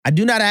I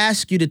do not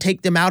ask you to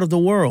take them out of the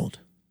world,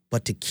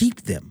 but to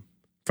keep them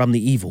from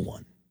the evil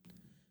one.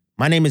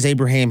 My name is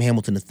Abraham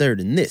Hamilton III,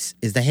 and this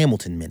is the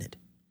Hamilton Minute.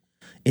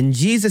 In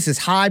Jesus'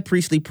 high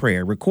priestly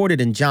prayer recorded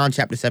in John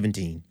chapter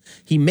 17,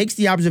 he makes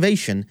the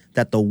observation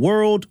that the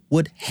world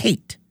would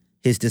hate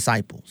his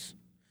disciples.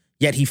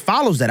 Yet he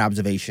follows that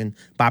observation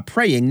by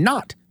praying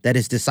not that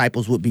his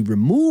disciples would be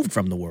removed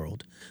from the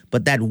world,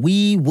 but that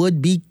we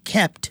would be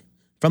kept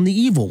from the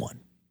evil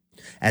one.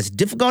 As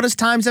difficult as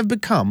times have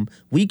become,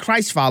 we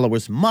Christ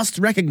followers must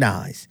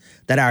recognize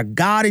that our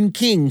God and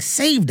King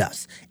saved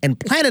us and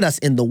planted us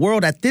in the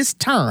world at this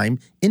time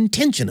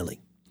intentionally.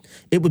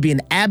 It would be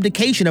an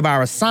abdication of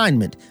our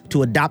assignment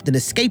to adopt an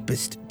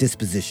escapist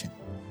disposition.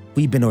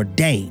 We've been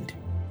ordained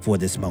for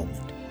this moment.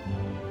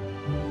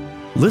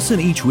 Listen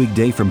each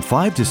weekday from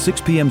 5 to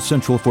 6 p.m.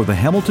 Central for the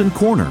Hamilton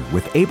Corner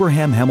with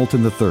Abraham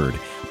Hamilton III,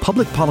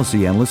 public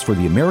policy analyst for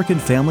the American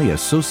Family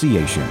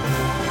Association.